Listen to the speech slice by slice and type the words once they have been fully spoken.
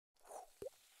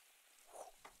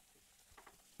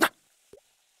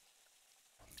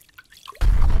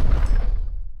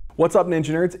What's up, Ninja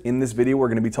Nerds? In this video, we're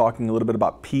going to be talking a little bit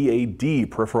about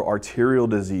PAD, Peripheral Arterial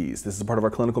Disease. This is a part of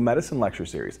our clinical medicine lecture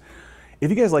series.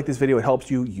 If you guys like this video, it helps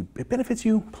you, it benefits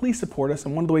you, please support us.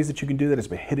 And one of the ways that you can do that is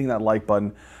by hitting that like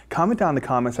button, comment down in the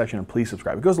comment section, and please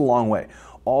subscribe. It goes a long way.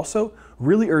 Also,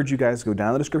 really urge you guys to go down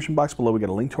in the description box below. We got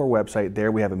a link to our website.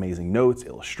 There we have amazing notes,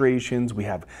 illustrations. We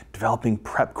have developing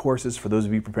prep courses for those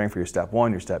of you preparing for your step 1,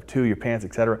 your step 2, your PANCE,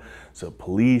 etc. So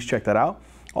please check that out.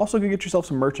 Also, go get yourself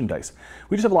some merchandise.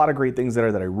 We just have a lot of great things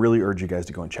there that I really urge you guys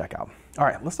to go and check out. All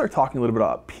right, let's start talking a little bit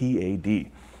about PAD.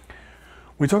 When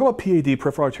we talk about PAD,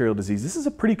 peripheral arterial disease, this is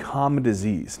a pretty common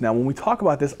disease. Now, when we talk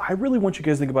about this, I really want you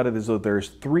guys to think about it as though there's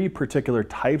 3 particular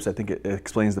types. I think it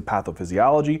explains the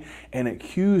pathophysiology, and it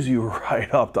cues you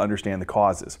right up to understand the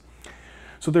causes.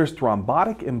 So there's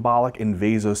thrombotic, embolic, and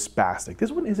vasospastic.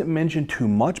 This one isn't mentioned too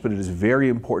much, but it is very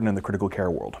important in the critical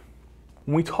care world.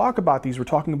 When we talk about these, we're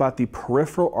talking about the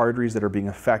peripheral arteries that are being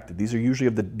affected. These are usually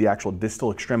of the actual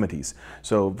distal extremities.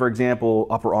 So, for example,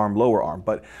 upper arm,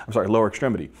 lower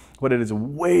extremity. But it is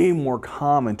way more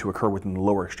common to occur within the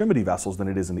lower extremity vessels than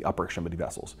it is in the upper extremity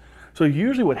vessels. So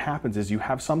usually what happens is you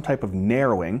have some type of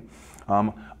narrowing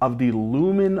of the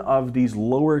lumen of these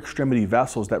lower extremity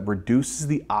vessels that reduces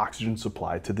the oxygen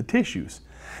supply to the tissues.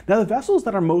 Now, the vessels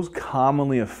that are most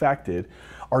commonly affected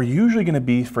are usually going to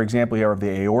be, for example, here of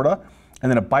the aorta, and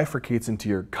then it bifurcates into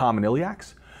your common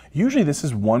iliacs. Usually this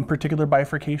is one particular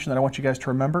bifurcation that I want you guys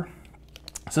to remember.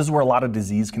 This is where a lot of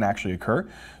disease can actually occur.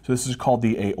 So this is called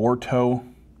the aorto-iliac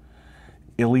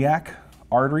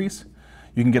arteries.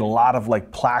 You can get a lot of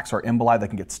like plaques or emboli that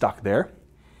can get stuck there.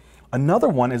 Another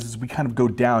one is as we kind of go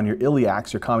down, your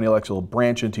iliacs, your common iliacs will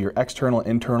branch into your external,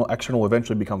 internal. External will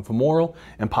eventually become femoral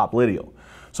and popliteal.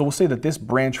 So we'll say that this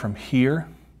branch from here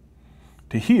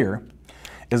to here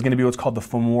is going to be what's called the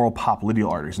femoral popliteal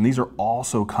arteries, and these are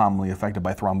also commonly affected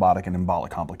by thrombotic and embolic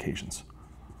complications.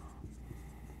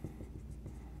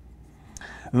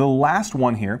 The last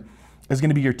one here is going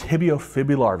to be your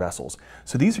tibiofibular vessels.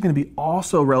 So these are going to be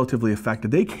also relatively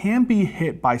affected. They can be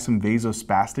hit by some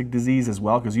vasospastic disease as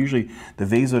well, because usually the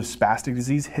vasospastic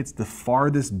disease hits the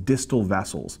farthest distal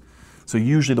vessels. So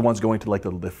usually the ones going to like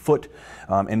the foot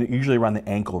and usually around the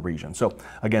ankle region. So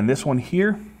again, this one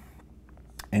here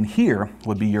and here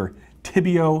would be your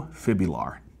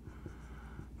tibiofibular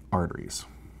arteries.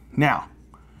 Now,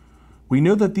 we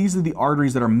know that these are the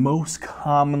arteries that are most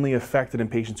commonly affected in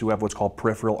patients who have what's called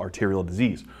peripheral arterial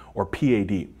disease, or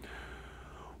PAD.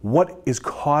 What is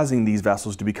causing these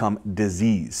vessels to become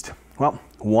diseased? Well,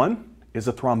 one is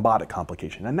a thrombotic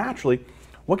complication. And naturally,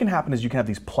 what can happen is you can have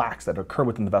these plaques that occur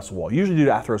within the vessel wall, usually due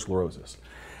to atherosclerosis.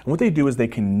 And what they do is they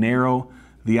can narrow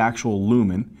the actual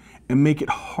lumen and make it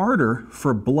harder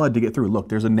for blood to get through. Look,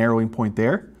 there's a narrowing point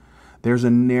there. There's a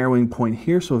narrowing point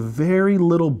here, so very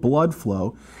little blood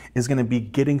flow is going to be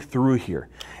getting through here.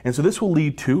 And so this will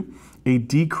lead to a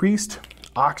decreased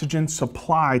oxygen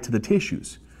supply to the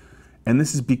tissues. And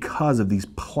this is because of these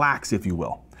plaques, if you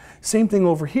will. Same thing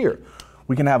over here.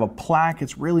 We can have a plaque,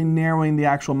 it's really narrowing the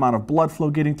actual amount of blood flow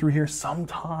getting through here.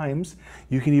 Sometimes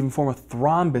you can even form a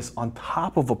thrombus on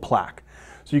top of a plaque.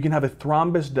 So you can have a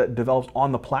thrombus that develops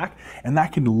on the plaque, and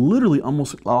that can literally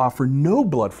almost allow for no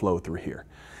blood flow through here.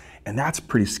 And that's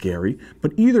pretty scary.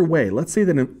 But either way, let's say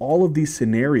that in all of these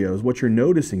scenarios, what you're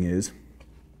noticing is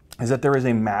that there is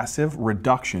a massive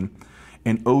reduction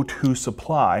in O2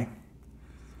 supply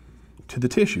to the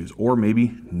tissues, or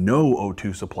maybe no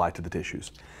O2 supply to the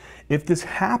tissues. If this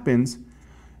happens,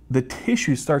 the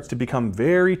tissue starts to become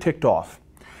very ticked off.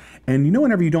 And you know,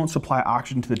 whenever you don't supply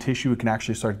oxygen to the tissue, it can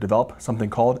actually start to develop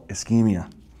something called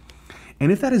ischemia.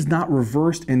 And if that is not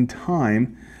reversed in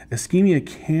time, ischemia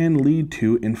can lead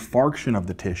to infarction of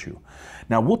the tissue.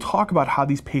 Now, we'll talk about how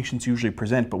these patients usually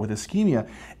present, but with ischemia,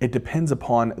 it depends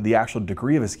upon the actual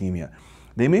degree of ischemia.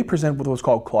 They may present with what's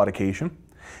called claudication.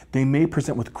 They may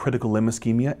present with critical limb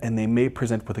ischemia, and they may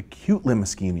present with acute limb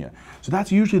ischemia. So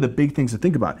that's usually the big things to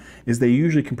think about, is they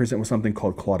usually can present with something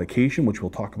called claudication, which we'll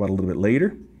talk about a little bit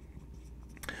later.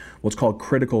 What's called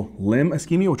critical limb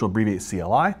ischemia, which will abbreviate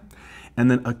CLI,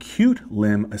 and then acute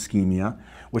limb ischemia,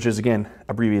 which is again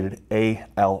abbreviated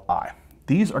ALI.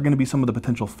 These are going to be some of the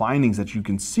potential findings that you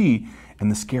can see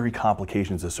and the scary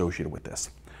complications associated with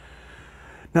this.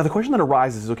 Now the question that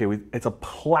arises is, okay, it's a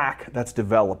plaque that's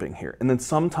developing here, and then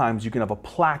sometimes you can have a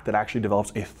plaque that actually develops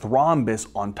a thrombus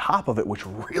on top of it, which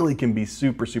really can be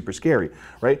super, super scary,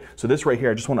 right? So this right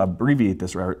here, I just want to abbreviate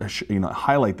this, or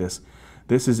highlight this.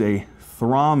 This is a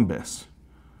thrombus,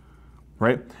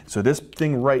 right? So this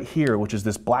thing right here, which is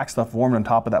this black stuff formed on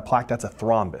top of that plaque, that's a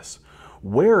thrombus.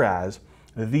 Whereas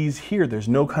These here, there's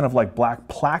no kind of like black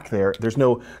plaque there. There's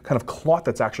no kind of clot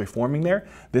that's actually forming there.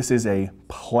 This is a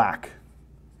plaque,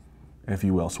 if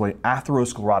you will, so an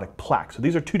atherosclerotic plaque. So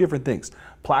these are two different things.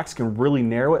 Plaques can really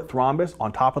narrow it. Thrombus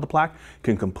on top of the plaque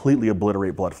can completely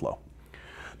obliterate blood flow.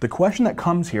 The question that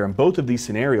comes here in both of these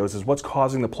scenarios is what's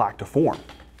causing the plaque to form?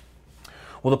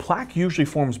 Well, the plaque usually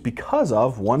forms because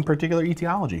of one particular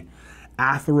etiology,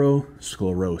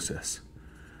 atherosclerosis.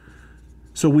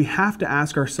 So we have to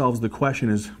ask ourselves the question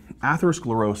is,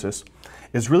 atherosclerosis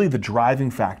is really the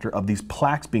driving factor of these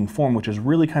plaques being formed, which is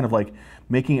really kind of like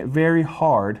making it very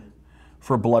hard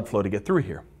for blood flow to get through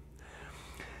here.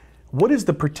 What is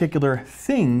the particular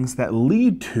things that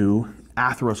lead to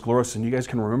atherosclerosis? And you guys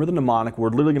can remember the mnemonic. We're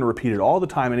literally going to repeat it all the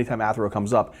time anytime athero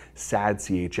comes up, SAD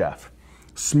CHF.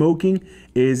 Smoking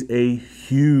is a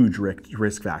huge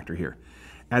risk factor here.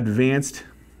 Advanced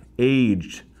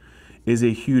age is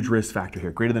a huge risk factor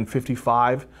here. Greater than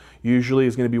 55 usually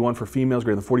is going to be one for females,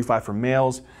 greater than 45 for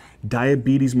males.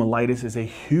 Diabetes mellitus is a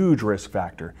huge risk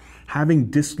factor. Having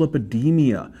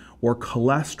dyslipidemia or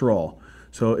cholesterol.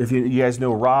 So if you guys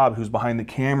know Rob, who's behind the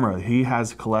camera, he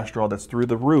has cholesterol that's through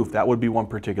the roof. That would be one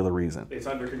particular reason. It's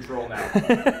under control now.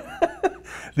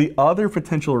 The other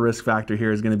potential risk factor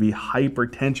here is going to be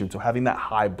hypertension, so having that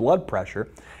high blood pressure.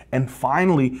 And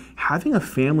finally, having a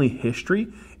family history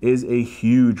is a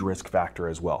huge risk factor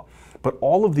as well. But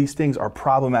all of these things are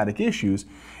problematic issues,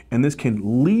 and this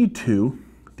can lead to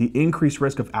the increased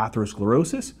risk of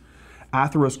atherosclerosis.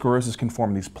 Atherosclerosis can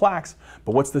form these plaques,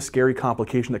 but what's the scary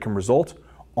complication that can result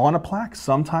on a plaque?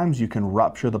 Sometimes you can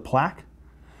rupture the plaque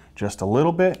just a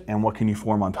little bit, and what can you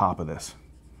form on top of this?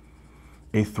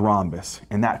 A thrombus,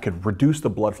 and that could reduce the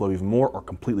blood flow even more or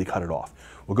completely cut it off.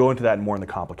 We'll go into that more in the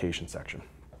complication section.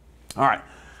 All right,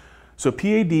 so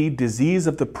PAD, disease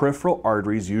of the peripheral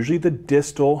arteries, usually the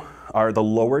distal or the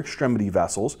lower extremity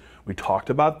vessels. We talked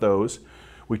about those.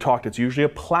 We talked it's usually a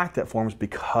plaque that forms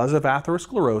because of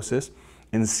atherosclerosis.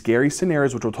 In scary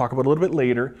scenarios, which we'll talk about a little bit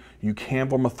later, you can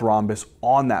form a thrombus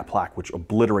on that plaque, which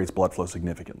obliterates blood flow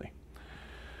significantly.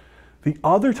 The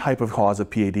other type of cause of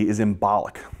PAD is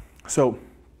embolic. So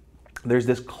there's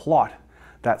this clot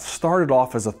that started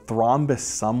off as a thrombus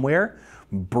somewhere,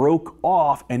 broke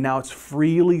off, and now it's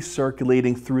freely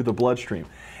circulating through the bloodstream.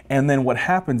 And then what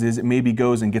happens is it maybe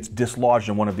goes and gets dislodged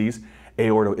in one of these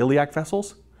aortoiliac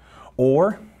vessels,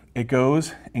 or it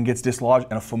goes and gets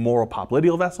dislodged in a femoral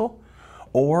popliteal vessel,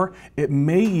 or it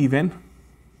may even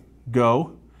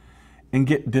go and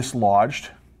get dislodged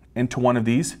into one of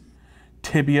these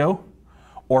tibio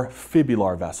or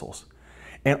fibular vessels.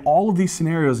 And all of these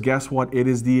scenarios, guess what? It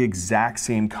is the exact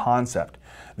same concept.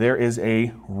 There is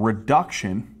a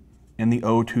reduction in the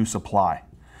O2 supply.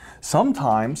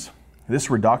 Sometimes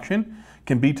this reduction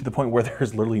can be to the point where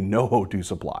there's literally no O2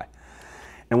 supply.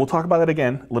 And we'll talk about that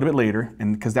again a little bit later,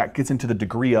 and because that gets into the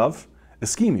degree of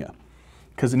ischemia.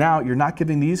 Because now you're not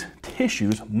giving these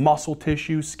tissues, muscle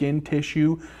tissue, skin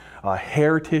tissue,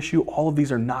 hair tissue, all of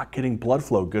these are not getting blood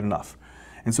flow good enough.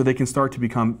 And so they can start to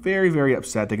become very, very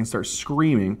upset. They can start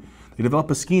screaming. They develop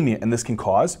ischemia, and this can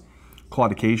cause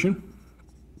claudication.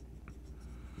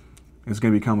 It's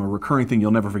going to become a recurring thing.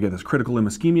 You'll never forget this. Critical limb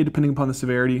ischemia, depending upon the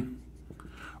severity,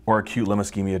 or acute limb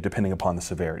ischemia, depending upon the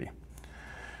severity.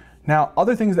 Now,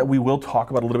 other things that we will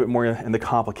talk about a little bit more in the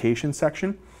complication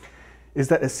section is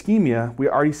that ischemia, we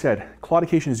already said,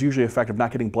 claudication is usually an effect of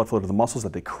not getting blood flow to the muscles,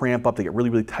 that they cramp up, they get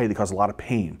really, really tight, they cause a lot of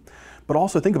pain. But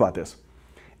also think about this.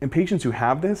 In patients who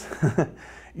have this,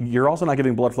 you're also not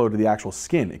getting blood flow to the actual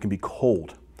skin. It can be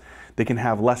cold. They can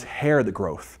have less hair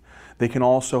growth. They can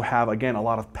also have, again, a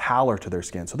lot of pallor to their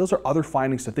skin. So those are other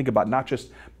findings to think about, not just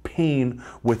pain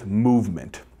with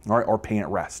movement, all right, or pain at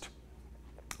rest.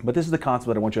 But this is the concept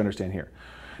that I want you to understand here.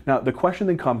 Now, the question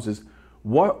then comes is,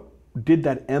 what did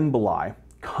that emboli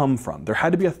come from? There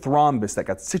had to be a thrombus that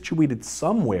got situated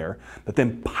somewhere that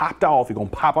then popped off. You're going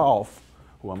to pop off.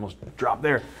 Oh, I almost dropped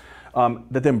there.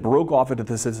 That then broke off into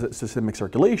the systemic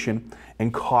circulation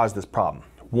and caused this problem.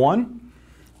 One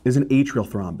is an atrial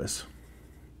thrombus,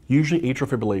 usually atrial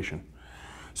fibrillation.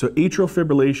 So atrial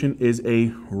fibrillation is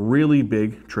a really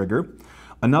big trigger.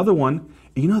 Another one,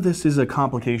 you know, this is a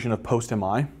complication of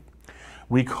post-MI.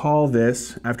 We call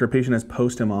this, after a patient has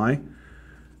post-MI,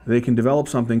 they can develop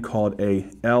something called a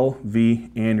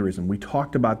LV aneurysm. We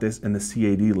talked about this in the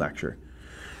CAD lecture.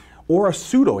 Or a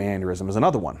pseudoaneurysm is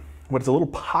another one. It's a little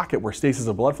pocket where stasis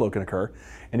of blood flow can occur,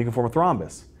 and you can form a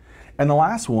thrombus. And the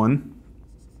last one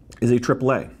is a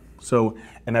AAA, so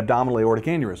an abdominal aortic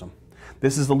aneurysm.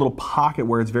 This is the little pocket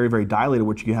where it's very, very dilated,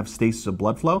 which you have stasis of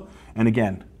blood flow, and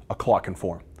again, a clot can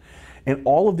form. In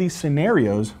all of these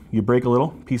scenarios, you break a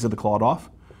little piece of the clot off,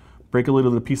 break a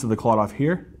little piece of the clot off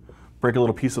here, break a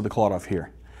little piece of the clot off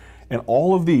here. And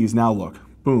all of these, now look,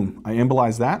 boom, I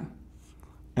embolize that,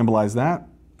 embolize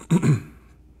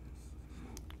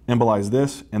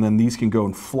this, and then these can go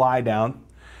and fly down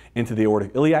into the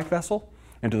aortic iliac vessel,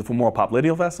 into the femoral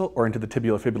popliteal vessel, or into the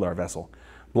tibulofibular vessel.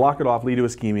 Block it off, lead to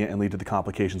ischemia, and lead to the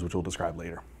complications, which we'll describe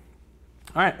later.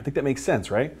 All right, I think that makes sense,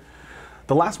 right?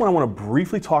 The last one I want to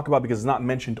briefly talk about, because it's not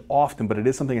mentioned often, but it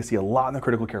is something I see a lot in the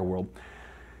critical care world,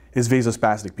 is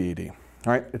vasospastic PAD.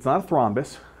 All right, it's not a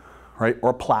thrombus, right,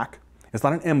 or a plaque. It's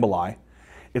not an emboli.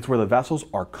 It's where the vessels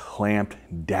are clamped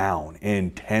down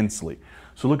intensely.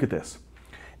 So look at this.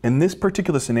 In this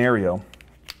particular scenario,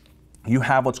 you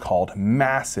have what's called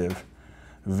massive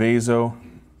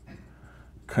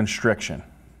vasoconstriction.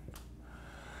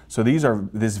 So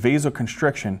this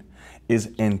vasoconstriction is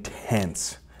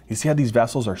intense. You see how these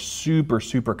vessels are super,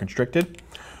 super constricted?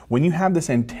 When you have this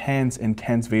intense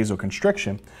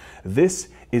vasoconstriction, this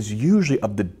is usually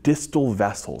of the distal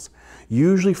vessels,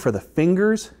 usually for the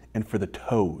fingers and for the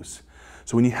toes.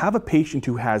 So when you have a patient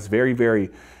who has very, very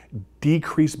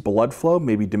decreased blood flow,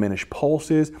 maybe diminished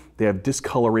pulses, they have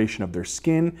discoloration of their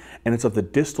skin, and it's of the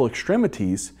distal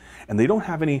extremities, and they don't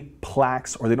have any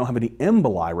plaques or they don't have any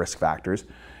emboli risk factors,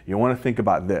 you want to think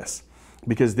about this,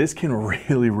 because this can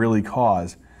really, really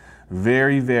cause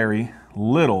very, very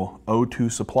little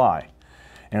O2 supply.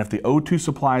 And if the O2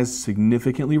 supply is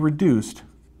significantly reduced,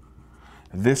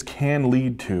 this can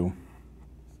lead to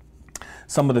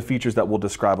some of the features that we'll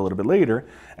describe a little bit later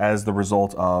as the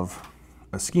result of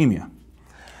ischemia.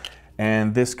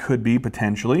 And this could be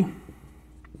potentially,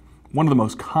 one of the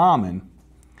most common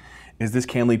is this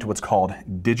can lead to what's called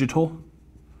digital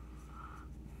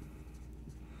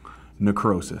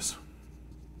necrosis,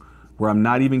 where I'm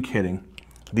not even kidding,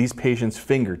 these patients'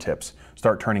 fingertips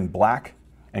start turning black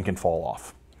and can fall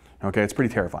off. Okay, it's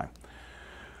pretty terrifying.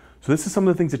 So this is some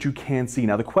of the things that you can see.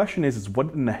 Now the question is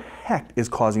what in the heck is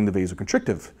causing the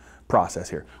vasoconstrictive process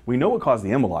here? We know what caused the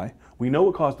emboli, we know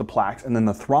what caused the plaques and then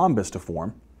the thrombus to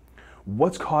form.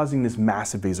 What's causing this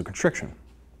massive vasoconstriction?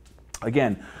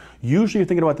 Again, usually you're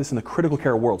thinking about this in the critical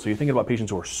care world, so you're thinking about patients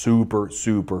who are super,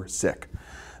 super sick.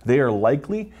 They are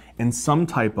likely in some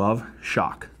type of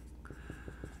shock.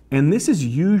 And this is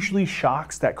usually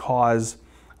shocks that cause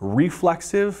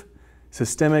reflexive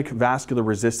systemic vascular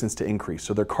resistance to increase.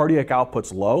 So their cardiac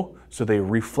output's low, so they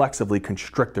reflexively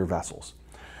constrict their vessels.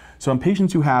 So in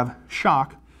patients who have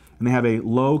shock and they have a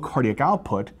low cardiac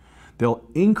output, they'll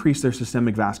increase their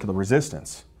systemic vascular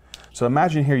resistance. So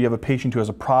imagine here you have a patient who has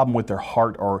a problem with their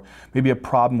heart or maybe a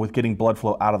problem with getting blood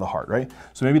flow out of the heart, right?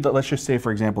 So maybe let's just say,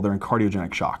 for example, they're in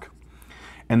cardiogenic shock.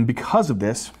 And because of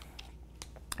this,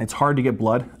 it's hard to get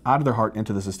blood out of their heart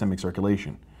into the systemic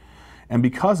circulation. And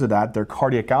because of that, their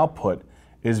cardiac output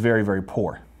is very, very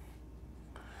poor.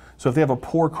 So if they have a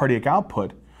poor cardiac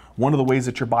output, one of the ways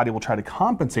that your body will try to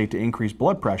compensate to increase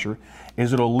blood pressure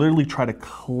is it'll literally try to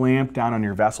clamp down on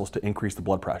your vessels to increase the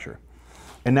blood pressure.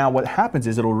 And now what happens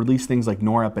is it'll release things like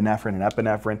norepinephrine and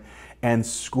epinephrine and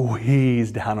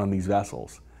squeeze down on these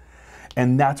vessels.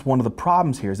 And that's one of the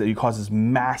problems here, is that it causes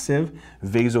massive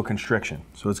vasoconstriction.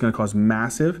 So it's going to cause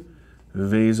massive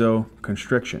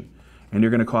vasoconstriction. And you're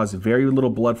going to cause very little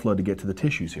blood flow to get to the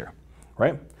tissues here,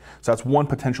 right? So that's one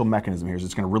potential mechanism here, is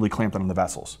it's going to really clamp down on the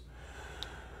vessels.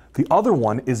 The other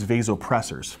one is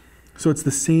vasopressors. So it's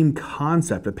the same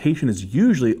concept. A patient is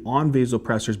usually on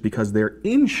vasopressors because they're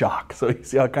in shock. So you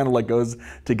see how it kind of like goes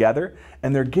together?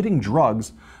 And they're getting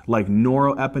drugs like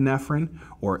norepinephrine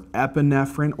or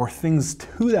epinephrine or things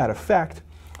to that effect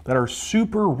that are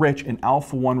super rich in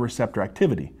alpha-1 receptor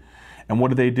activity. And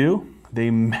what do? They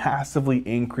massively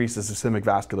increase the systemic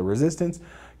vascular resistance,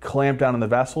 clamp down on the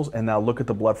vessels, and now look at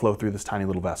the blood flow through this tiny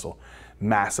little vessel.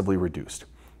 Massively reduced.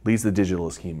 Leads to digital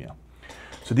ischemia.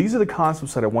 So these are the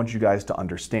concepts that I want you guys to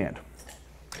understand.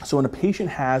 So when a patient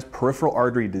has peripheral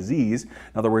artery disease, in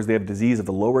other words, they have disease of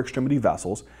the lower extremity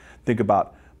vessels, think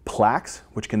about plaques,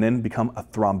 which can then become a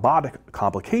thrombotic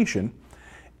complication,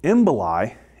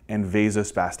 emboli, and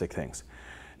vasospastic things.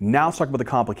 Now let's talk about the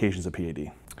complications of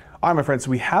PAD. All right, my friends, so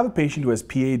we have a patient who has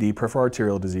PAD, peripheral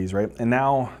arterial disease, right? And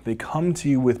now they come to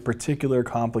you with particular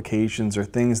complications or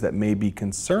things that may be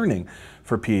concerning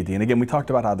for PAD. And again, we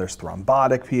talked about how there's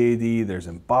thrombotic PAD, there's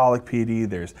embolic PAD,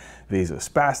 there's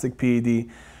vasospastic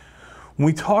PAD. When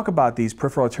we talk about these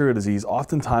peripheral arterial disease,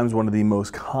 oftentimes one of the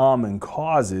most common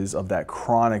causes of that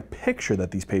chronic picture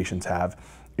that these patients have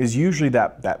is usually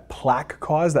that plaque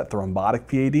cause, that thrombotic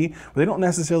PAD, where they don't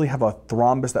necessarily have a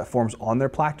thrombus that forms on their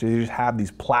plaque, they just have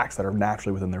these plaques that are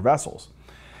naturally within their vessels.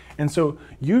 And so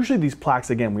usually these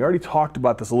plaques, again, we already talked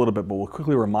about this a little bit, but we'll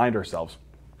quickly remind ourselves.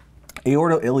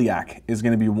 Aortoiliac is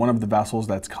going to be one of the vessels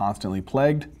that's constantly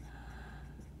plagued.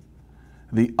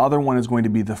 The other one is going to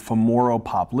be the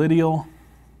femoropopliteal.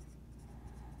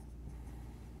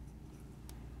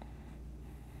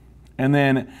 And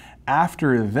then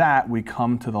after that, we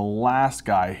come to the last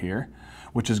guy here,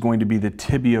 which is going to be the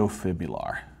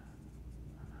tibiofibular.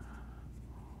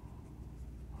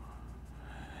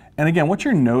 And again, what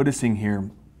you're noticing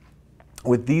here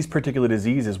with these particular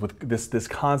diseases, with this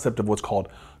concept of what's called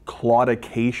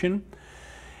claudication,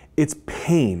 it's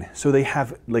pain. So they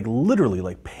have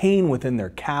literally pain within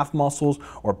their calf muscles,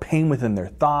 or pain within their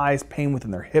thighs, pain within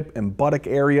their hip and buttock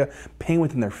area, pain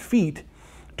within their feet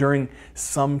during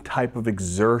some type of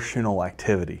exertional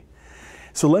activity.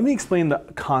 So let me explain the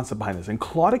concept behind this. In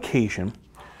claudication,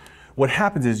 what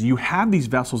happens is you have these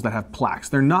vessels that have plaques.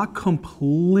 They're not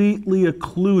completely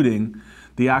occluding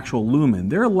the actual lumen.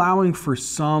 They're allowing for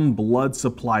some blood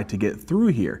supply to get through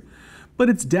here, but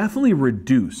it's definitely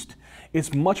reduced.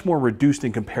 It's much more reduced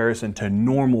in comparison to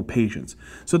normal patients.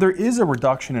 So there is a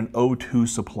reduction in O2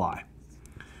 supply.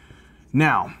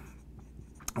 Now,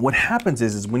 what happens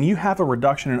is when you have a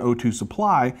reduction in O2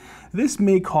 supply, this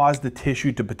may cause the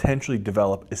tissue to potentially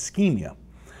develop ischemia.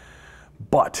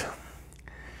 But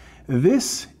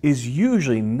this is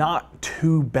usually not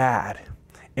too bad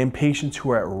in patients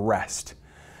who are at rest.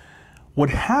 What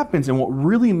happens, and what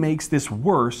really makes this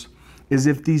worse, is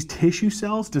if these tissue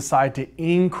cells decide to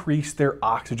increase their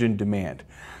oxygen demand.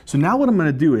 So now what I'm going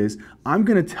to do is I'm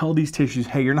going to tell these tissues,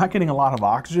 hey, you're not getting a lot of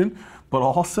oxygen, but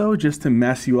also, just to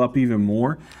mess you up even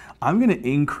more, I'm going to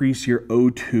increase your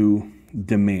O2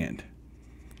 demand.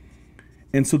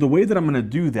 And so the way that I'm going to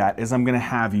do that is I'm going to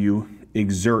have you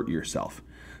exert yourself.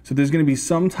 So there's going to be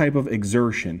some type of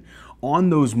exertion on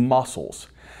those muscles.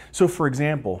 So for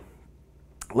example,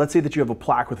 let's say that you have a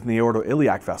plaque within the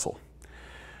aortoiliac vessel.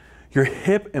 Your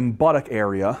hip and buttock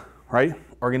area, right,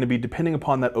 are going to be depending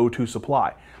upon that O2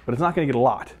 supply, but it's not going to get a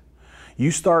lot. You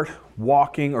start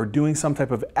walking or doing some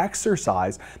type of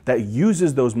exercise that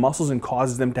uses those muscles and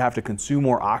causes them to have to consume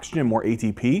more oxygen, more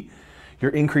ATP,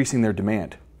 you're increasing their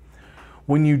demand.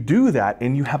 When you do that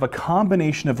and you have a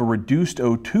combination of a reduced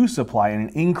O2 supply and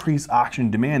an increased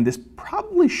oxygen demand, this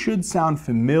probably should sound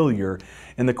familiar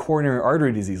in the coronary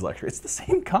artery disease lecture. It's the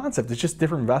same concept, it's just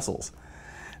different vessels.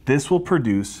 This will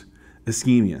produce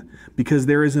ischemia because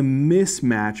there is a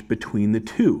mismatch between the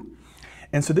two.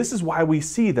 And so this is why we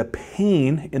see the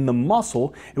pain in the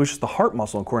muscle, it was just the heart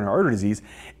muscle in coronary artery disease,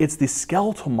 it's the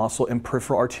skeletal muscle in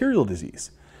peripheral arterial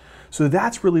disease. So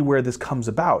that's really where this comes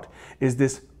about, is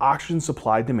this oxygen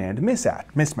supply demand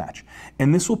mismatch.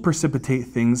 And this will precipitate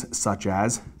things such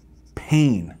as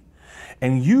pain.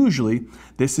 And usually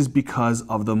this is because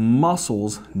of the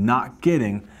muscles not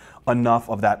getting enough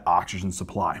of that oxygen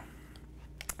supply.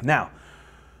 Now,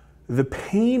 the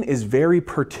pain is very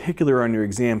particular on your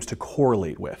exams to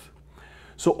correlate with.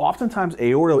 So oftentimes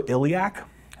aortoiliac,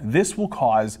 this will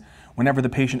cause, whenever the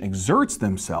patient exerts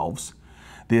themselves,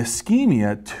 the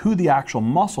ischemia to the actual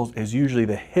muscles is usually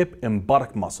the hip and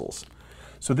buttock muscles.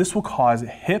 So this will cause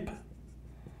hip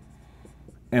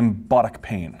and buttock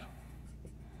pain,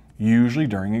 usually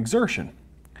during exertion.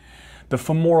 The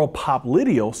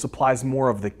femoropopliteal supplies more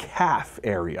of the calf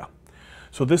area.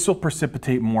 So this will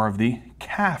precipitate more of the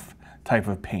calf type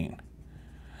of pain.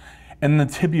 And the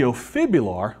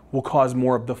tibiofibular will cause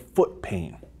more of the foot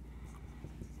pain.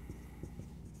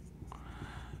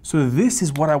 So this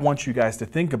is what I want you guys to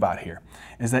think about here,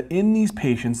 is that in these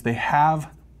patients, they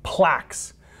have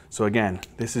plaques. So again,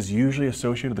 this is usually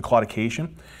associated with the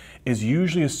claudication, is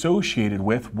usually associated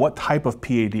with what type of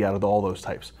PAD out of all those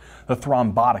types? The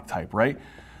thrombotic type, right?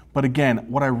 But again,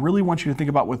 what I really want you to think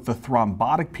about with the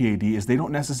thrombotic PAD is they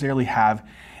don't necessarily have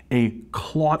a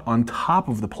clot on top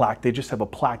of the plaque, they just have a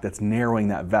plaque that's narrowing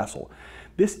that vessel.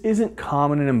 This isn't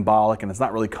common in embolic, and it's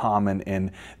not really common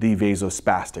in the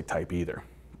vasospastic type either.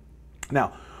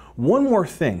 Now, one more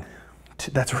thing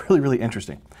that's really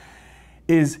interesting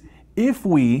is if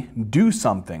we do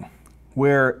something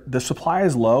where the supply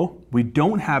is low, we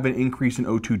don't have an increase in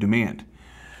O2 demand.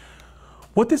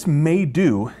 What this may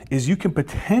do is you can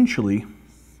potentially,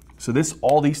 so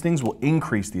all these things will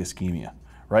increase the ischemia,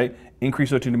 right?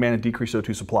 Increase O2 demand and decrease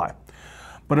O2 supply.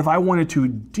 But if I wanted to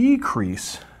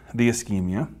decrease the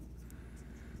ischemia,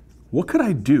 what could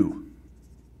I do?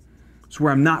 So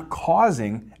where I'm not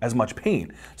causing as much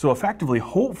pain. So effectively,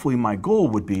 hopefully my goal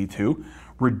would be to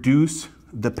reduce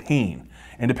the pain,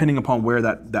 and depending upon where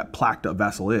that plaqued up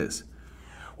vessel is.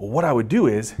 Well, what I would do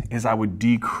is I would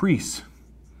decrease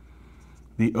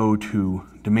the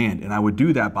O2 demand, and I would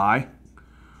do that by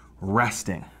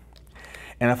resting.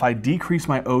 And if I decrease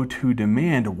my O2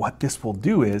 demand, what this will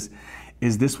do is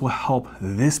is this will help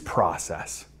this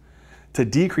process to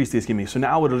decrease the ischemia. So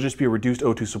now it'll just be a reduced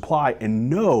O2 supply and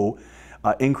no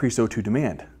increased O2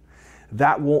 demand.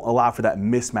 That won't allow for that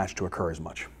mismatch to occur as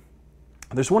much.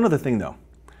 There's one other thing though.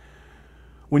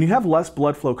 When you have less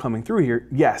blood flow coming through here,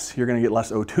 yes, you're gonna get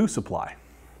less O2 supply.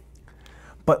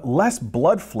 But less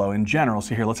blood flow in general,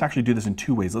 so here, let's actually do this in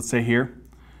two ways. Let's say here,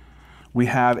 we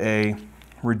have a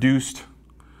reduced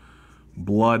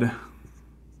blood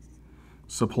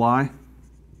supply,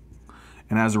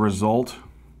 and as a result,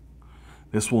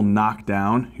 this will knock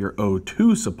down your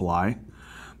O2 supply,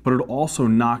 but it'll also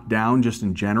knock down, just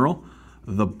in general,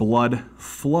 the blood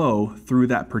flow through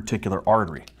that particular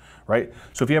artery, right?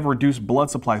 So if you have a reduced blood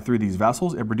supply through these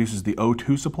vessels, it reduces the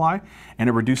O2 supply and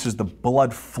it reduces the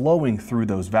blood flowing through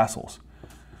those vessels.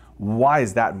 Why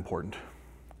is that important?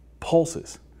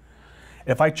 Pulses.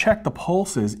 If I check the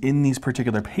pulses in these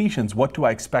particular patients, what do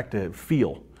I expect to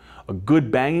feel? A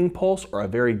good banging pulse or a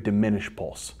very diminished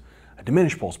pulse? A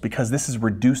diminished pulse, because this is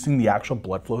reducing the actual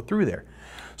blood flow through there.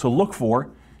 So look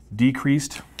for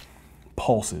decreased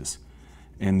pulses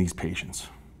in these patients.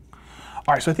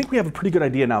 All right, so I think we have a pretty good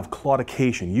idea now of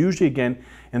claudication. Usually, again,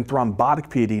 in thrombotic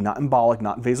PAD, not embolic,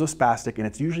 not vasospastic, and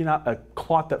it's usually not a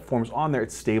clot that forms on there,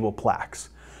 it's stable plaques.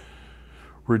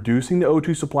 Reducing the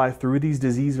O2 supply through these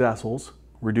disease vessels,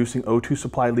 reducing O2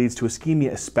 supply leads to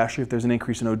ischemia, especially if there's an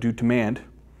increase in O2 demand.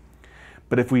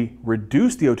 But if we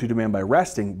reduce the O2 demand by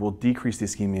resting, we'll decrease the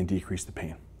ischemia and decrease the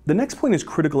pain. The next point is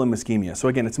critical limb ischemia. So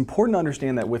again, it's important to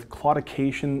understand that with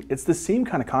claudication, it's the same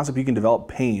kind of concept. You can develop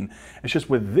pain. It's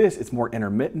just with this, it's more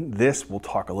intermittent. This, we'll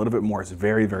talk a little bit more. It's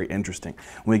very, very interesting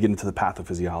when we get into the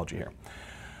pathophysiology here.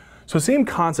 So same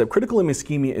concept, critical limb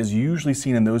ischemia is usually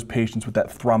seen in those patients with that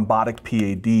thrombotic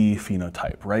PAD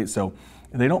phenotype, right? So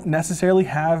they don't necessarily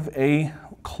have a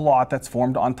clot that's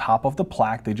formed on top of the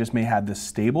plaque. They just may have this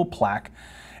stable plaque,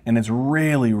 and it's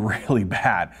really, really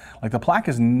bad. Like the plaque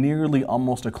is nearly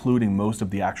almost occluding most of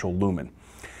the actual lumen.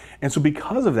 And so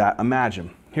because of that,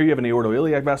 imagine, here you have an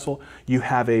aortoiliac vessel, you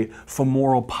have a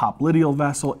femoral popliteal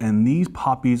vessel, and these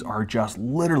puppies are just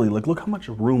literally, like, look how much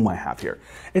room I have here.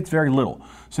 It's very little.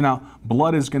 So now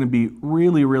blood is gonna be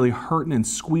really, really hurting and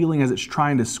squealing as it's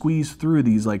trying to squeeze through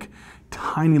these like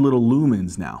tiny little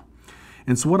lumens now.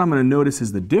 And so what I'm gonna notice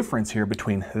is the difference here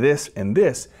between this and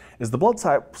this is the blood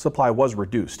supply was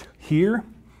reduced. Here,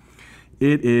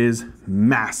 it is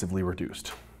massively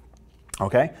reduced,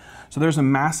 okay? So there's a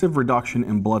massive reduction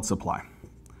in blood supply.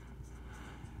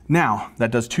 Now,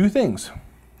 that does two things.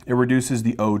 It reduces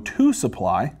the O2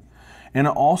 supply, and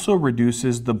it also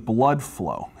reduces the blood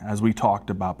flow, as we talked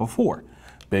about before.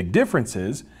 Big difference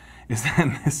is that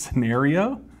in this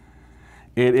scenario,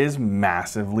 it is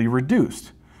massively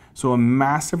reduced. So a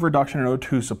massive reduction in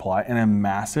O2 supply and a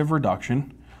massive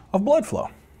reduction of blood flow,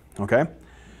 okay?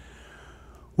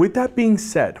 With that being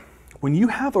said, when you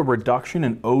have a reduction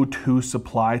in O2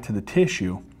 supply to the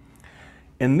tissue,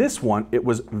 in this one, it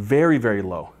was very, very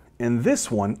low. In this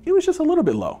one, it was just a little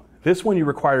bit low. This one, you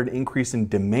required an increase in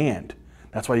demand.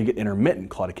 That's why you get intermittent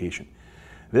claudication.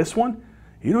 This one,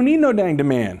 you don't need no dang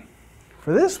demand.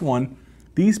 For this one,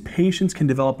 these patients can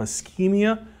develop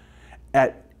ischemia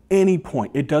at any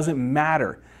point. It doesn't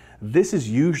matter. This is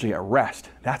usually at rest.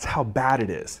 That's how bad it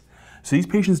is. So these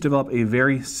patients develop a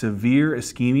very severe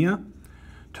ischemia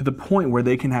to the point where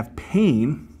they can have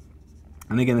pain.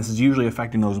 And again, this is usually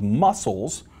affecting those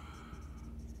muscles,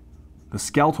 the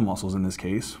skeletal muscles in this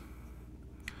case,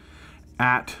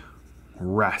 at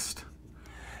rest.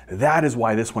 That is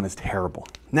why this one is terrible.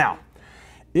 Now,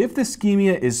 if the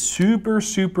ischemia is super,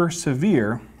 super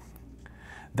severe,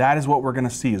 that is what we're gonna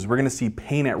see, is we're gonna see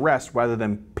pain at rest rather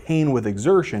than pain with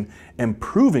exertion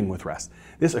improving with rest.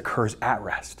 This occurs at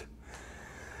rest.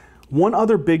 One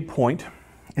other big point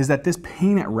is that this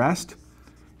pain at rest,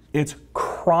 it's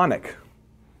chronic,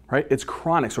 right? It's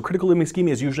chronic. So critical limb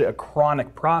ischemia is usually a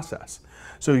chronic process.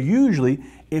 So usually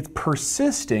it's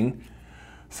persisting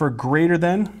for greater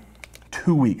than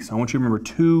 2 weeks. I want you to remember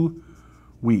 2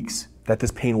 weeks that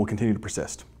this pain will continue to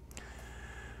persist.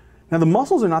 Now the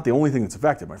muscles are not the only thing that's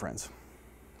affected, my friends.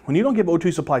 When you don't give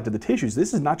O2 supply to the tissues,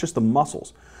 this is not just the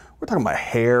muscles. We're talking about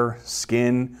hair,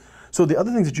 skin. So the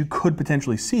other things that you could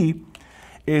potentially see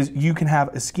is you can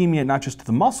have ischemia not just to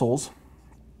the muscles,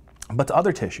 but to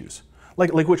other tissues.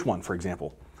 Like which one, for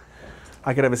example?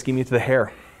 I could have ischemia to the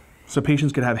hair. So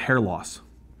patients could have hair loss,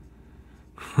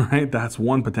 right? That's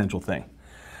one potential thing.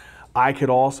 I could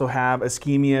also have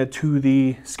ischemia to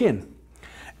the skin,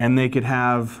 and they could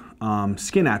have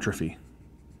skin atrophy.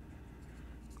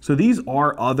 So these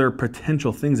are other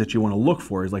potential things that you want to look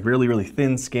for, is like really, really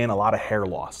thin skin, a lot of hair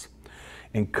loss,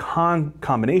 in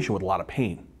combination with a lot of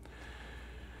pain.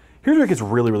 Here's where it gets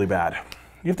really, really bad.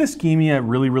 If the ischemia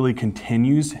really, really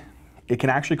continues, it can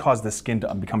actually cause the skin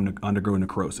to undergo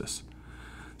necrosis.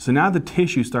 So now the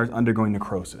tissue starts undergoing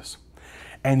necrosis.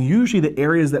 And usually the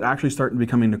areas that actually start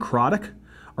becoming necrotic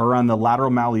are around the lateral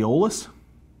malleolus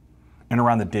and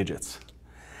around the digits.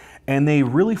 And they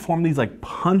really form these like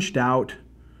punched out,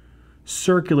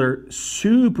 circular,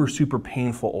 super, super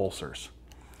painful ulcers.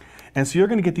 And so you're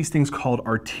going to get these things called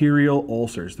arterial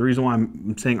ulcers. The reason why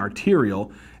I'm saying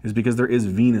arterial is because there is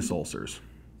venous ulcers.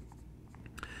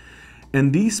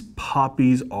 And these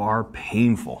puppies are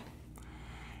painful.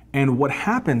 And what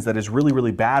happens that is really,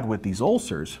 really bad with these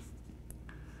ulcers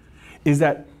is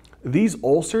that these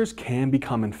ulcers can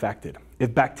become infected.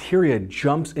 If bacteria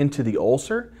jumps into the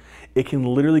ulcer, it can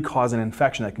literally cause an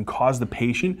infection that can cause the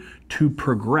patient to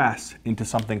progress into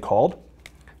something called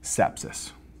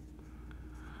sepsis.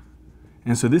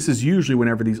 And so this is usually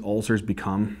whenever these ulcers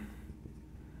become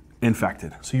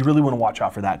infected. So you really want to watch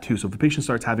out for that too. So if a patient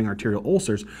starts having arterial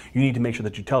ulcers, you need to make sure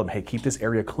that you tell them, hey, keep this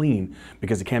area clean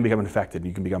because it can become infected and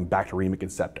you can become bacteremic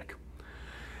and septic.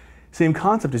 Same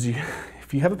concept as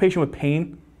if you have a patient with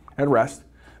pain at rest,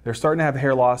 they're starting to have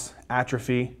hair loss,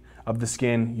 atrophy of the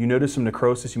skin, you notice some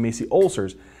necrosis, you may see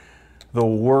ulcers. The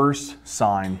worst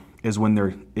sign is when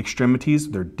their extremities,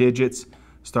 their digits,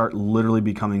 start literally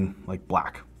becoming like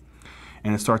black.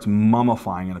 And it starts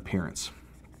mummifying in appearance.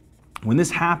 When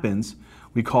this happens,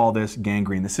 we call this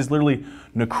gangrene. This is literally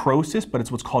necrosis, but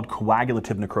it's what's called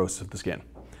coagulative necrosis of the skin.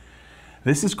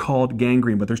 This is called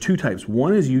gangrene, but there's two types.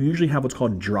 One is you usually have what's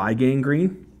called dry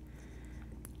gangrene,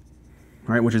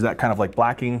 right, which is that kind of like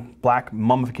black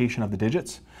mummification of the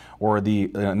digits, or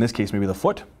in this case, maybe the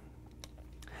foot.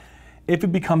 If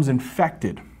it becomes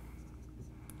infected,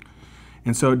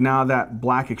 and so now that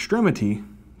black extremity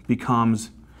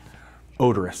becomes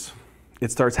odorous.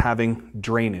 It starts having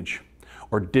drainage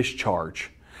or discharge,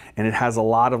 and it has a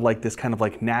lot of like this kind of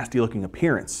like nasty looking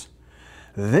appearance.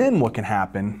 Then what can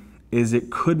happen is it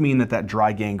could mean that that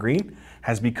dry gangrene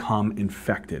has become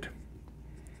infected.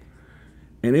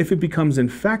 And if it becomes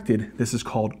infected, this is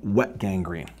called wet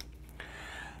gangrene.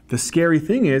 The scary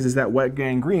thing is that wet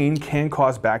gangrene can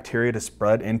cause bacteria to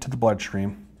spread into the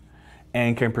bloodstream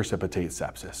and can precipitate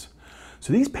sepsis.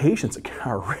 So these patients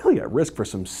are really at risk for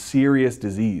some serious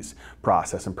disease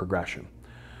process and progression.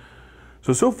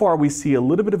 So far we see a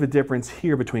little bit of a difference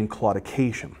here between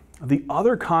claudication. The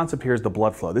other concept here is the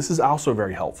blood flow. This is also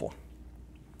very helpful.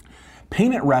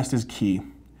 Pain at rest is key.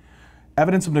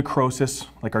 Evidence of necrosis,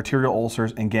 like arterial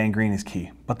ulcers and gangrene, is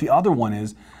key. But the other one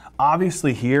is,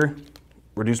 obviously here,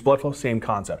 reduced blood flow, same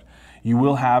concept. You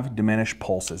will have diminished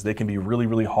pulses. They can be really,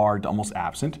 really hard to almost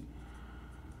absent.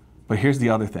 But here's the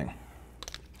other thing.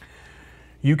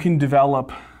 You can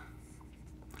develop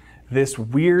this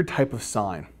weird type of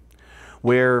sign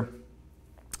where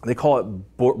they call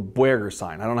it Buerger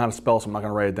sign. I don't know how to spell, so I'm not going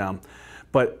to write it down.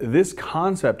 But this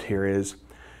concept here is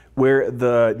where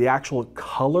the actual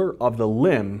color of the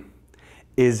limb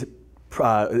is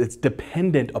it's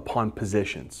dependent upon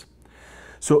positions.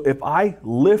 So if I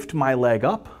lift my leg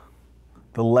up,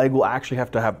 the leg will actually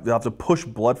have to push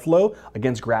blood flow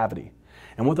against gravity.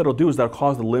 And what that'll do is that'll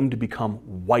cause the limb to become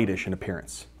whitish in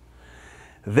appearance.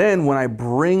 Then when I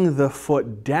bring the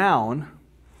foot down,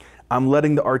 I'm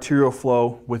letting the arterial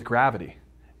flow with gravity,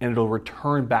 and it'll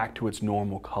return back to its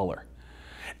normal color.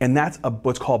 And that's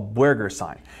what's called Buerger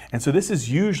sign. And so this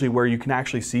is usually where you can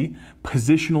actually see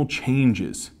positional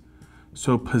changes.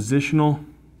 So positional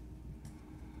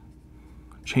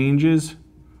changes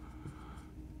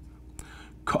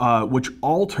which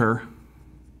alter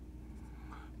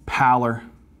pallor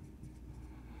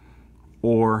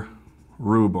or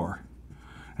rubor.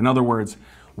 In other words,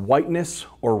 whiteness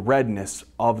or redness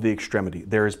of the extremity.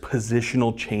 There is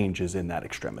positional changes in that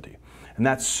extremity. And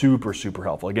that's super, super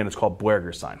helpful. Again, it's called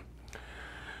Buerger sign.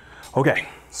 Okay,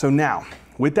 so now,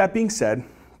 with that being said,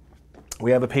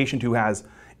 we have a patient who has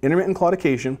intermittent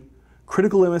claudication,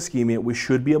 critical limb ischemia. We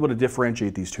should be able to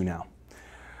differentiate these two now.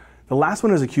 The last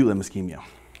one is acute limb ischemia.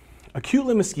 Acute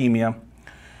limb ischemia,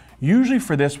 usually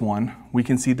for this one, we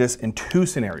can see this in two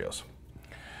scenarios.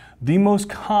 The most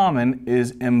common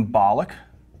is embolic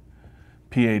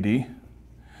PAD.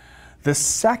 The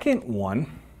second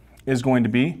one is going to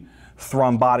be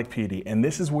thrombotic PAD, and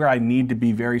this is where I need to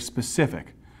be very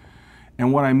specific.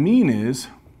 And what I mean is,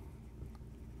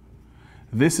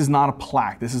 this is not a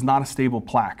plaque. This is not a stable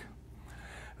plaque.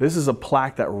 This is a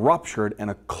plaque that ruptured and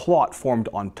a clot formed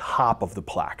on top of the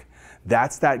plaque.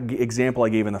 That's that example I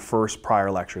gave in the first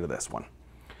prior lecture to this one.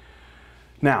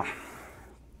 Now,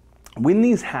 when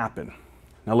these happen,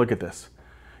 now look at this.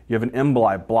 You have an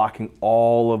emboli blocking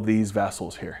all of these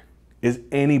vessels here. Is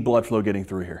any blood flow getting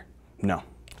through here? No.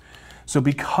 So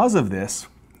because of this,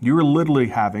 you're literally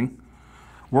having,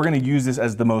 we're going to use this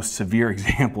as the most severe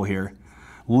example here,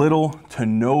 little to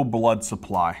no blood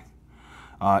supply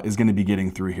is going to be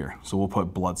getting through here. So we'll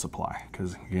put blood supply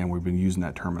because, again, we've been using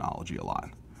that terminology a lot.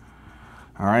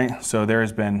 All right, so there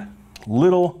has been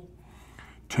little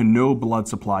to no blood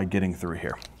supply getting through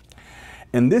here.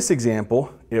 In this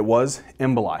example, it was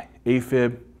emboli,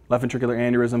 AFib, left ventricular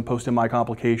aneurysm, post-MI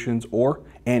complications, or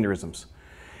aneurysms.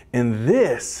 In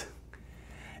this,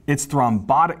 it's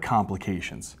thrombotic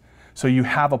complications. So you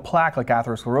have a plaque like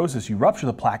atherosclerosis, you rupture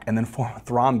the plaque and then form a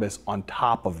thrombus on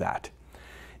top of that.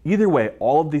 Either way,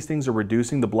 all of these things are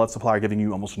reducing the blood supply, giving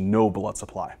you almost no blood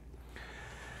supply.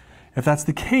 If that's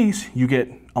the case, you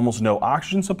get almost no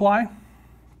oxygen supply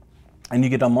and you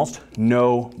get almost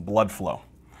no blood flow.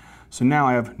 So now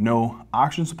I have no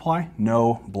oxygen supply,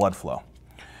 no blood flow.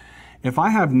 If I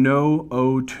have no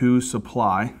O2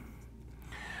 supply,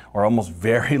 or almost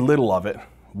very little of it,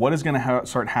 what is going to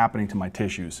start happening to my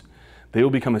tissues? They will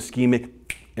become ischemic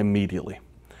immediately.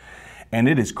 And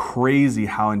it is crazy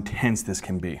how intense this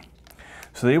can be.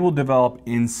 So they will develop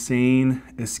insane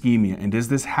ischemia. And does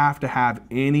this have to have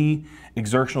any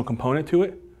exertional component to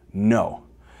it? No.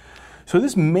 So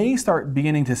this may start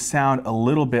beginning to sound a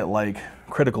little bit like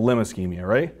critical limb ischemia,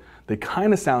 right? They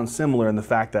kind of sound similar in the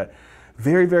fact that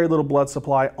very, very little blood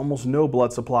supply, almost no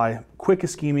blood supply, quick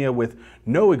ischemia with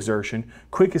no exertion,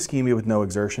 quick ischemia with no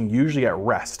exertion, usually at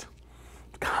rest.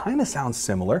 Kind of sounds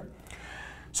similar.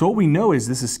 So what we know is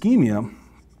this ischemia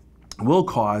will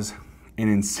cause an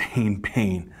insane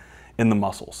pain in the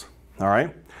muscles, all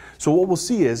right? So what we'll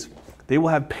see is they will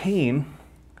have pain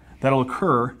that'll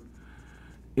occur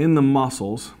in the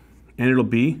muscles and it'll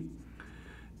be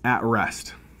at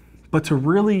rest. But to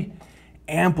really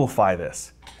amplify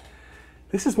this,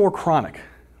 this is more chronic.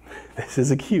 This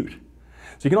is acute.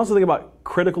 So you can also think about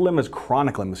critical limb as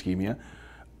chronic limb ischemia,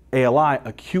 ALI,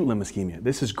 acute limb ischemia.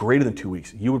 This is greater than 2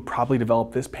 weeks. You would probably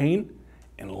develop this pain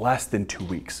in less than 2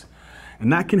 weeks.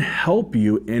 And that can help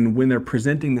you in when they're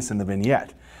presenting this in the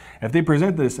vignette. If they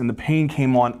present this and the pain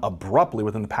came on abruptly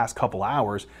within the past couple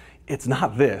hours, it's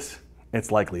not this,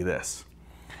 it's likely this.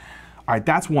 All right,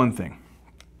 that's one thing.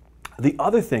 The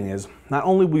other thing is, not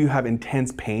only will you have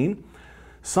intense pain,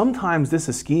 sometimes this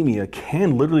ischemia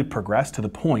can literally progress to the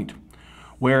point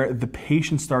where the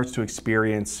patient starts to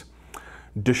experience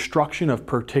destruction of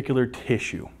particular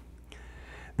tissue.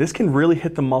 This can really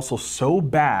hit the muscle so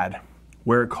bad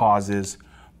where it causes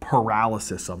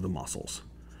paralysis of the muscles.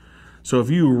 So if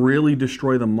you really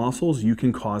destroy the muscles, you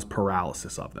can cause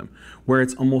paralysis of them, where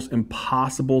it's almost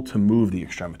impossible to move the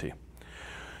extremity.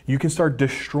 You can start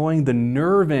destroying the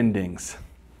nerve endings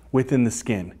within the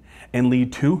skin and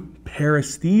lead to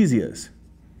paresthesias.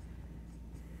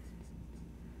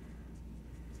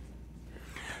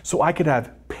 So I could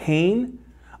have pain,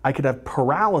 I could have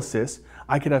paralysis,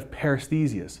 I could have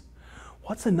paresthesias.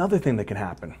 What's another thing that can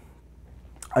happen?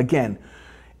 Again,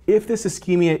 if this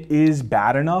ischemia is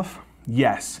bad enough,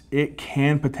 yes, it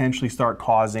can potentially start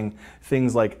causing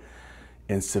things like,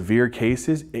 in severe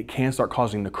cases, it can start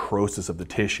causing necrosis of the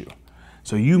tissue.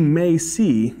 So you may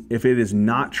see, if it is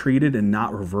not treated and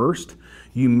not reversed,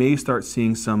 you may start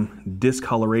seeing some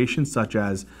discoloration such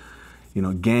as,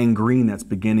 gangrene that's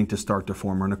beginning to start to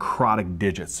form, or necrotic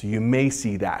digits. So you may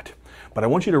see that. But I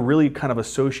want you to really kind of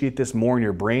associate this more in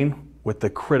your brain with the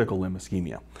critical limb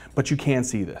ischemia. But you can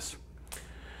see this.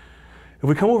 If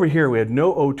we come over here, we had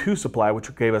no O2 supply,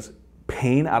 which gave us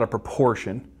pain out of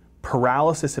proportion,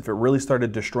 paralysis if it really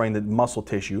started destroying the muscle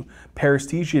tissue,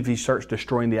 paresthesia if he starts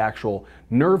destroying the actual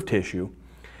nerve tissue,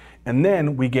 and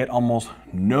then we get almost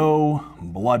no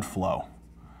blood flow.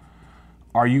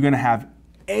 Are you going to have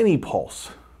any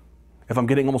pulse if I'm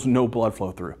getting almost no blood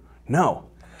flow through? No.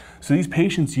 So these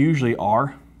patients usually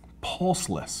are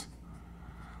pulseless.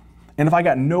 And if I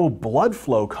got no blood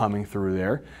flow coming through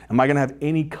there, am I going to have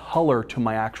any color to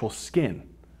my actual skin?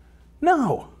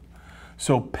 No.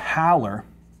 So pallor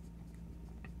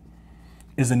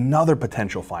is another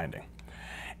potential finding.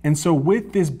 And so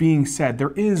with this being said,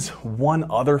 there is one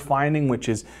other finding, which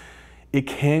is it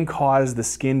can cause the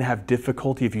skin to have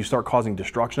difficulty. If you start causing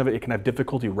destruction of it, it can have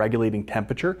difficulty regulating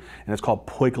temperature, and it's called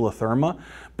poikilotherma,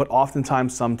 but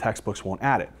oftentimes some textbooks won't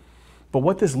add it. But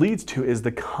what this leads to is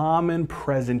the common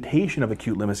presentation of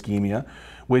acute limb ischemia,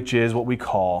 which is what we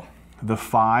call the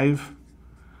 5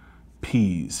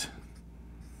 Ps.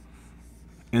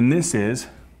 And this is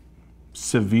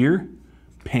severe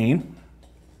pain,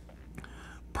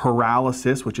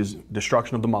 paralysis, which is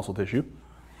destruction of the muscle tissue,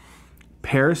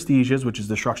 paresthesias, which is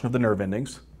destruction of the nerve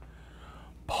endings,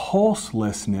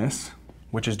 pulselessness,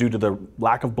 which is due to the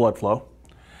lack of blood flow,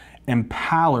 and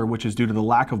pallor, which is due to the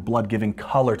lack of blood giving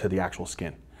color to the actual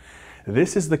skin.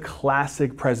 This is the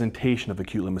classic presentation of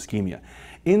acute limb ischemia.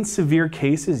 In severe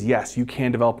cases, yes, you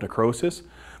can develop necrosis,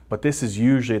 but this is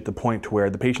usually at the point to where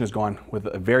the patient has gone with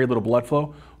a very little blood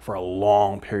flow for a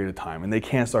long period of time, and they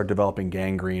can start developing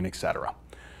gangrene, etc.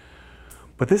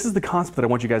 But this is the concept that I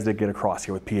want you guys to get across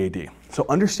here with PAD. So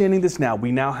understanding this now,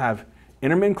 we now have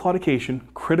intermittent claudication,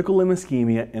 critical limb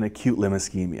ischemia, and acute limb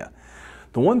ischemia.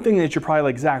 The one thing that you're probably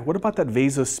like, Zach, what about that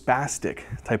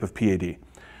vasospastic type of PAD?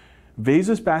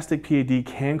 Vasospastic PAD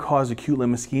can cause acute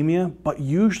limb ischemia, but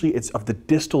usually it's of the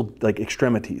distal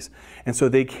extremities. And so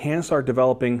they can start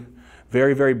developing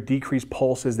very, very decreased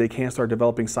pulses. They can start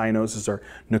developing cyanosis or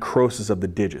necrosis of the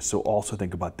digits. So also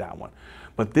think about that one.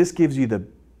 But this gives you the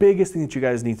biggest thing that you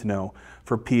guys need to know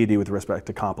for PAD with respect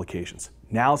to complications.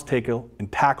 Now let's tackle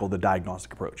the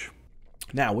diagnostic approach.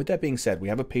 Now, with that being said, we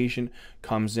have a patient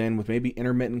comes in with maybe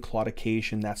intermittent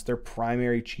claudication. That's their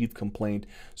primary chief complaint.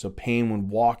 So pain when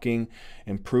walking,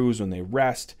 improves when they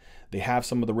rest. They have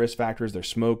some of the risk factors. They're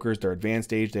smokers, they're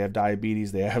advanced age, they have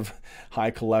diabetes, they have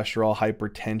high cholesterol,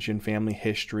 hypertension, family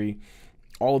history.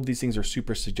 All of these things are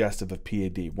super suggestive of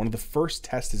PAD. One of the first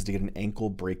tests is to get an Ankle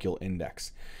Brachial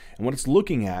Index. And what it's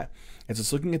looking at is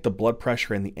it's looking at the blood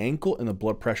pressure in the ankle and the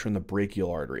blood pressure in the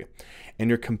brachial artery. And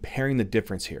you're comparing the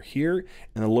difference here. Here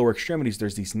in the lower extremities,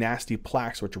 there's these nasty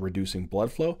plaques which are reducing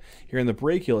blood flow. Here in the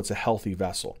brachial, it's a healthy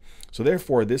vessel. So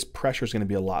therefore, this pressure is going to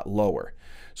be a lot lower.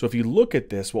 So if you look at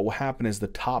this, what will happen is the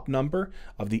top number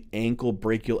of the Ankle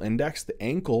Brachial Index, the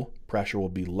ankle pressure will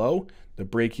be low, the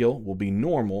brachial will be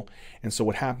normal, and so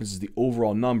what happens is the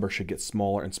overall number should get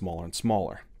smaller and smaller and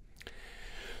smaller.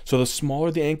 So the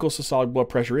smaller the ankle systolic blood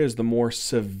pressure is, the more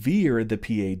severe the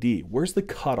PAD. Where's the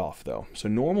cutoff though? So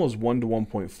normal is 1 to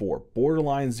 1.4,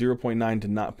 borderline 0.9 to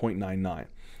 0.99.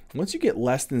 Once you get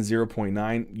less than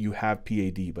 0.9, you have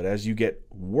PAD, but as you get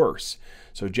worse,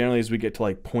 so generally as we get to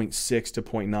like 0.6 to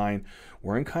 0.9,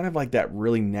 we're in kind of like that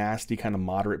really nasty kind of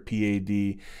moderate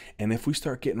PAD. And if we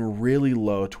start getting really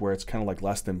low to where it's kind of like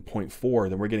less than 0.4,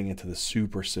 then we're getting into the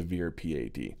super severe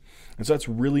PAD. And so that's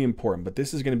really important, but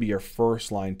this is going to be your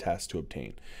first line test to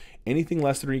obtain. Anything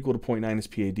less than or equal to 0.9 is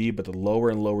PAD, but the lower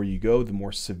and lower you go, the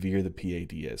more severe the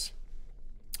PAD is.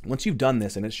 Once you've done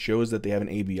this and it shows that they have an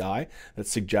ABI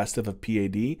that's suggestive of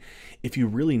PAD, if you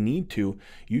really need to,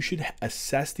 you should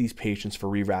assess these patients for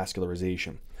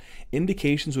revascularization.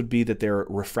 Indications would be that they're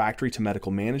refractory to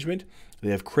medical management,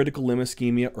 they have critical limb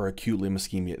ischemia or acute limb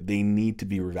ischemia. They need to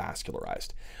be revascularized.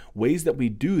 Ways that we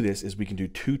do this is we can do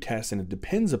 2 tests, and it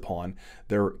depends upon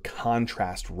their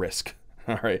contrast risk.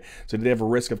 All right, so do they have a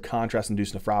risk of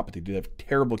contrast-induced nephropathy? Do they have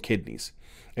terrible kidneys?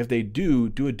 If they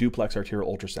do a duplex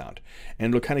arterial ultrasound,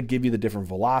 and it'll kind of give you the different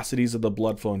velocities of the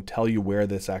blood flow and tell you where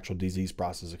this actual disease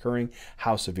process is occurring,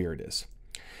 how severe it is.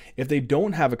 If they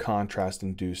don't have a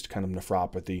contrast-induced kind of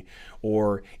nephropathy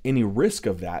or any risk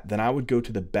of that, then I would go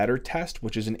to the better test,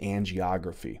 which is an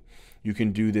angiography. You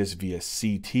can do this via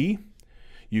CT,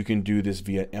 you can do this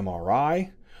via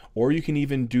MRI, or you can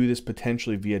even do this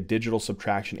potentially via digital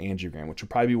subtraction angiogram, which would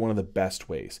probably be one of the best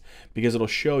ways because it'll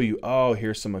show you, oh,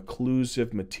 here's some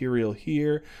occlusive material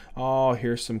here. Oh,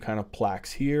 here's some kind of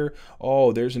plaques here.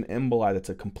 Oh, there's an emboli that's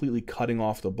completely cutting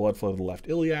off the blood flow to the left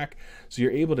iliac. So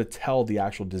you're able to tell the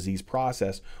actual disease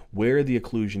process, where the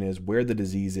occlusion is, where the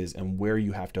disease is, and where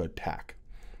you have to attack.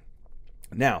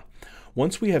 Now,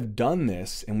 once we have done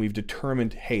this and we've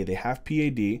determined, hey, they have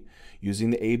PAD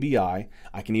using the ABI,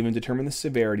 I can even determine the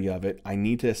severity of it. I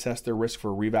need to assess their risk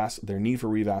for their need for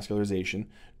revascularization,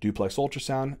 duplex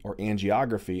ultrasound, or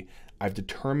angiography. I've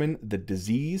determined the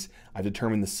disease, I've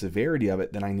determined the severity of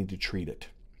it, then I need to treat it.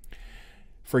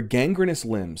 For gangrenous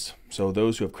limbs, so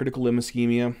those who have critical limb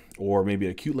ischemia or maybe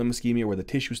acute limb ischemia where the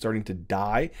tissue is starting to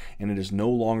die and it is no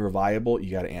longer viable,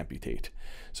 you got to amputate.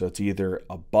 So it's either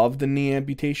above the knee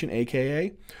amputation,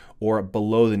 AKA, or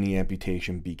below the knee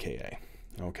amputation, BKA.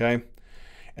 Okay?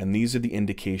 And these are the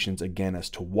indications, again, as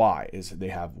to why, is they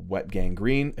have wet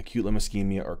gangrene, acute limb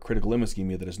ischemia, or critical limb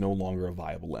ischemia that is no longer a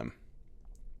viable limb.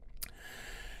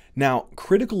 Now,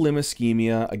 critical limb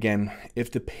ischemia, again, if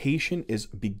the patient is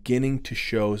beginning to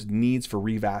show needs for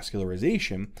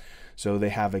revascularization, so they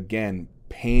have, again,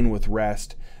 pain with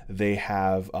rest, they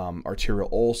have arterial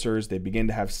ulcers, they begin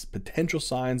to have potential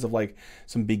signs of like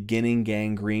some beginning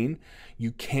gangrene,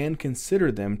 you can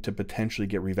consider them to potentially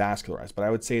get revascularized. But I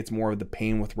would say it's more of the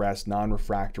pain with rest,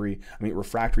 refractory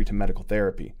to medical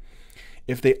therapy.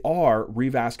 If they are,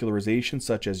 revascularization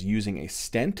such as using a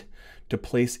stent to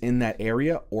place in that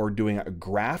area or doing a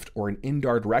graft or an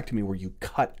endarterectomy where you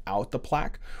cut out the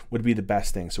plaque would be the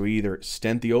best thing. So either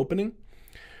stent the opening,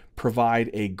 provide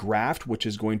a graft, which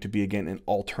is going to be, again, an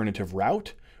alternative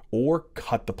route, or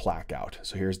cut the plaque out.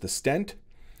 So here's the stent.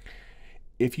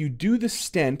 If you do the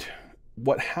stent,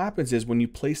 what happens is when you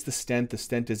place the stent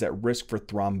is at risk for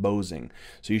thrombosing.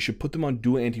 So you should put them on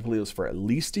dual antiplatelets for at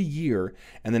least a year,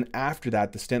 and then after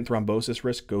that, the stent thrombosis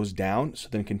risk goes down, so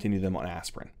then continue them on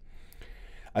aspirin.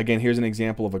 Again, here's an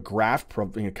example of a graft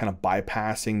kind of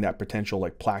bypassing that potential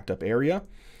like plaqued up area,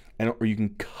 or you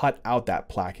can cut out that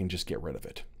plaque and just get rid of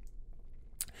it.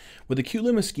 With acute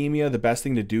limb ischemia, the best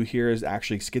thing to do here is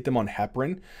actually get them on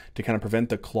heparin to kind of prevent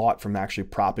the clot from actually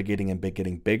propagating and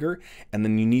getting bigger. And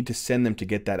then you need to send them to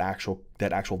get that actual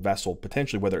vessel,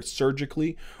 potentially, whether it's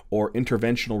surgically or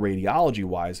interventional radiology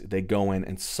wise, they go in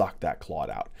and suck that clot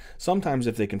out. Sometimes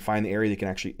if they can find the area, they can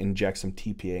actually inject some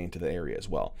TPA into the area as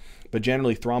well. But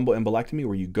generally thromboembolectomy,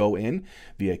 where you go in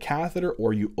via catheter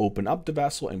or you open up the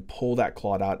vessel and pull that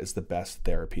clot out, is the best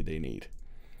therapy they need.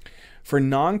 For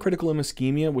non-critical limb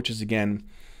ischemia, which is again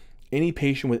any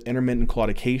patient with intermittent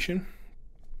claudication,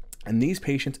 and these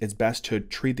patients, it's best to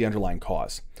treat the underlying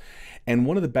cause. And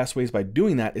one of the best ways by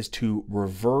doing that is to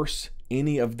reverse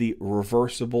any of the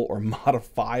reversible or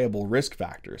modifiable risk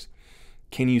factors.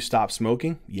 Can you stop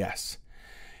smoking? Yes.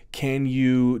 Can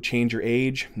you change your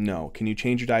age? No. Can you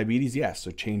change your diabetes? Yes.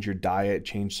 So change your diet,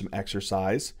 change some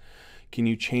exercise. Can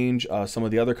you change some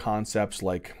of the other concepts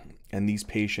like, and these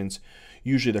patients,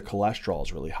 usually their cholesterol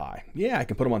is really high. Yeah, I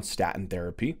can put them on statin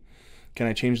therapy. Can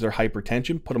I change their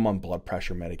hypertension? Put them on blood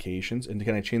pressure medications. And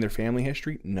can I change their family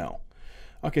history? No.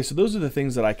 Okay, so those are the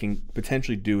things that I can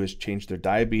potentially do, is change their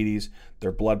diabetes,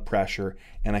 their blood pressure,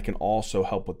 and I can also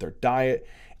help with their diet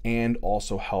and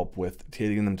also help with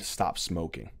getting them to stop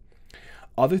smoking.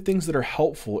 Other things that are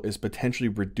helpful is potentially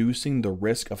reducing the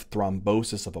risk of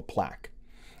thrombosis of a plaque.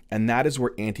 And that is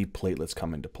where antiplatelets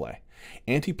come into play.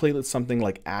 Antiplatelets, something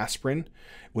like aspirin,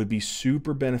 would be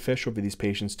super beneficial for these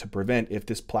patients to prevent, if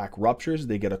this plaque ruptures,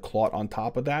 they get a clot on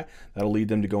top of that, that'll lead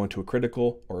them to go into a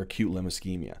critical or acute limb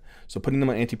ischemia. So putting them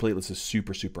on antiplatelets is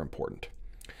super, super important.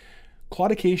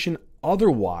 Claudication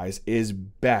otherwise is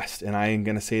best, and I am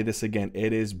going to say this again,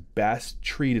 it is best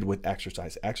treated with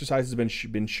exercise. Exercise has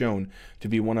been shown to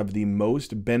be one of the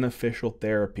most beneficial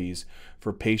therapies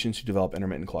for patients who develop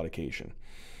intermittent claudication.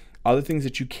 Other things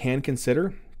that you can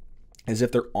consider is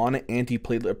if they're on an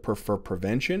antiplatelet for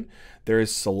prevention, there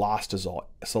is cilostazol.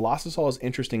 Cilostazol is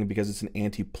interesting because it's an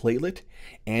antiplatelet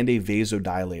and a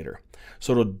vasodilator.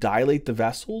 So it'll dilate the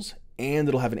vessels and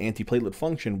it'll have an antiplatelet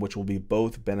function, which will be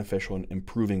both beneficial in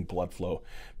improving blood flow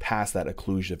past that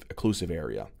occlusive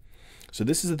area. So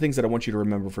this is the things that I want you to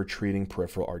remember for treating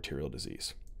peripheral arterial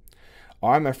disease.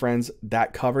 All right, my friends,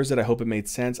 that covers it. I hope it made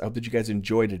sense. I hope that you guys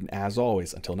enjoyed it. And as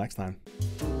always, until next time.